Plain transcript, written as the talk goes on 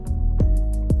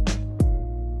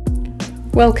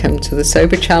Welcome to the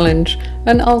Sober Challenge,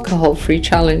 an alcohol-free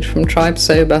challenge from Tribe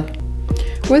Sober.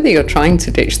 Whether you're trying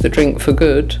to ditch the drink for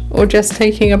good or just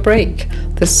taking a break,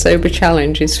 the Sober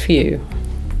Challenge is for you.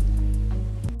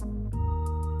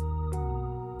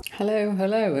 Hello,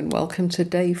 and welcome to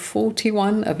day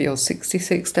 41 of your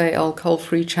 66-day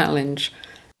alcohol-free challenge.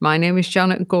 My name is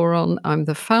Janet Goron. I'm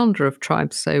the founder of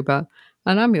Tribe Sober,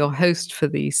 and I'm your host for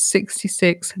these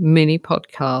 66 mini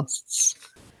podcasts.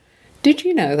 Did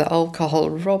you know that alcohol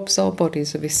robs our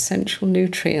bodies of essential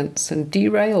nutrients and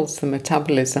derails the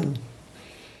metabolism?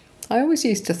 I always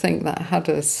used to think that I had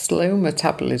a slow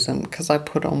metabolism because I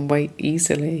put on weight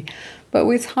easily. But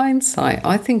with hindsight,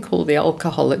 I think all the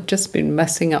alcohol had just been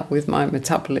messing up with my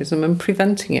metabolism and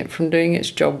preventing it from doing its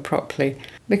job properly.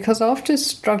 Because after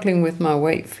struggling with my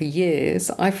weight for years,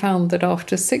 I found that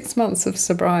after 6 months of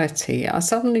sobriety, I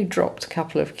suddenly dropped a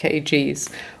couple of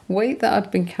kgs, weight that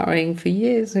I'd been carrying for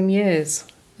years and years.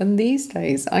 And these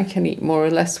days, I can eat more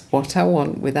or less what I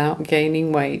want without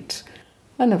gaining weight.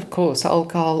 And of course,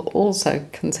 alcohol also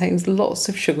contains lots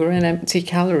of sugar and empty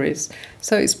calories,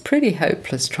 so it's pretty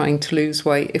hopeless trying to lose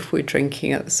weight if we're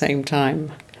drinking at the same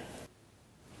time.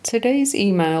 Today's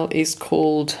email is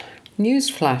called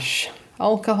Newsflash: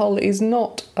 Alcohol is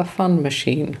not a fun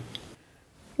machine.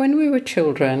 When we were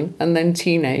children and then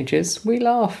teenagers, we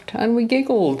laughed and we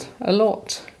giggled a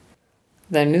lot.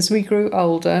 Then as we grew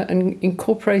older and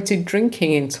incorporated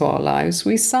drinking into our lives,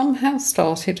 we somehow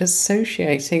started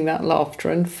associating that laughter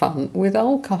and fun with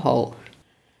alcohol.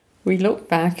 We look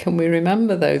back and we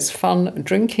remember those fun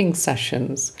drinking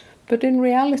sessions, but in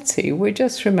reality we're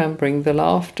just remembering the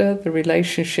laughter, the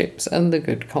relationships and the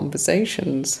good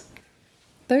conversations.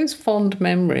 Those fond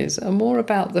memories are more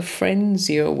about the friends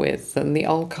you're with than the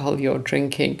alcohol you're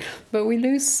drinking, but we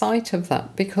lose sight of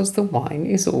that because the wine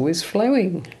is always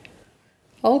flowing.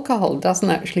 Alcohol doesn't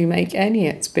actually make any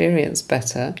experience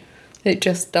better. It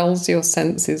just dulls your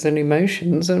senses and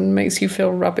emotions and makes you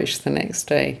feel rubbish the next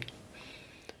day.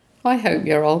 I hope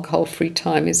your alcohol-free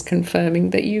time is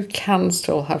confirming that you can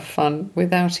still have fun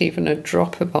without even a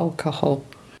drop of alcohol.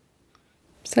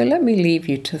 So let me leave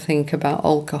you to think about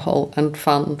alcohol and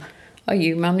fun. Are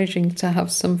you managing to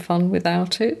have some fun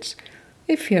without it?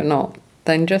 If you're not,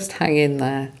 then just hang in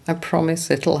there. I promise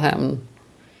it'll happen.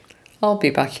 I'll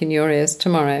be back in your ears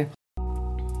tomorrow.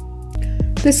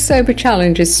 This Sober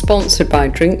Challenge is sponsored by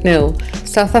Drink Nil,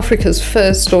 South Africa's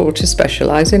first store to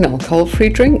specialise in alcohol-free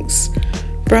drinks.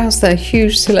 Browse their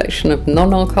huge selection of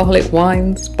non-alcoholic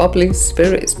wines, bubblies,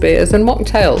 spirits, beers and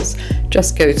mocktails.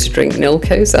 Just go to Drink Nil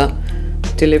Koza.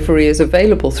 Delivery is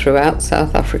available throughout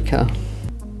South Africa.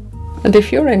 And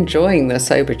if you're enjoying the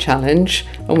Sober Challenge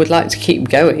and would like to keep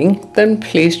going, then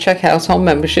please check out our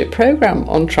membership programme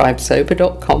on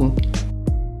tribesober.com.